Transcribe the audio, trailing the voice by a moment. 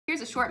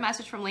short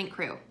message from Link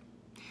Crew.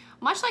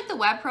 Much like the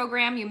web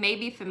program you may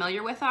be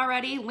familiar with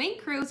already,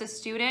 Link Crew is a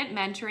student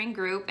mentoring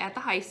group at the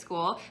high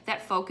school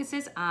that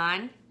focuses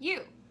on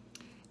you.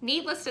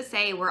 Needless to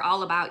say, we're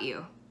all about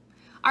you.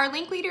 Our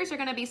Link leaders are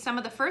going to be some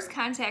of the first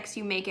contacts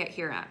you make at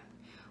Huron.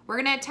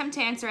 We're going to attempt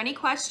to answer any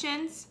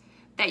questions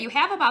that you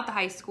have about the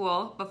high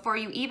school before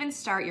you even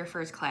start your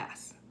first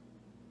class.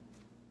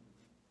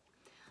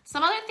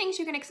 Some other things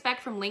you can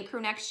expect from Link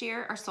Crew next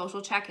year are social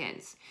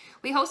check-ins.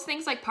 We host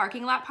things like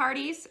parking lot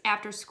parties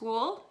after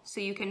school, so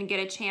you can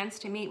get a chance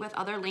to meet with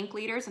other Link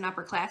leaders and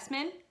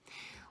upperclassmen.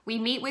 We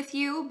meet with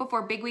you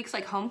before big weeks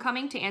like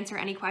homecoming to answer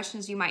any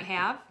questions you might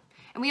have.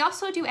 And we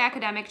also do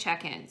academic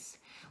check-ins.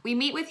 We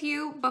meet with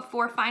you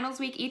before finals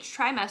week each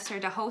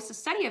trimester to host a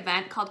study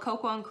event called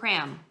Cocoa and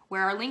Cram,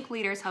 where our Link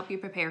leaders help you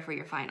prepare for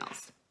your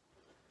finals.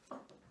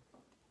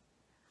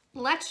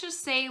 Let's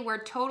just say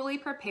we're totally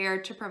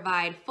prepared to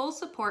provide full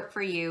support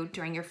for you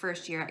during your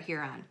first year at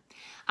Huron.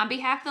 On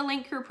behalf of the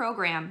Link Crew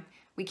program,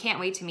 we can't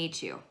wait to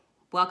meet you.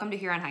 Welcome to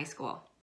Huron High School.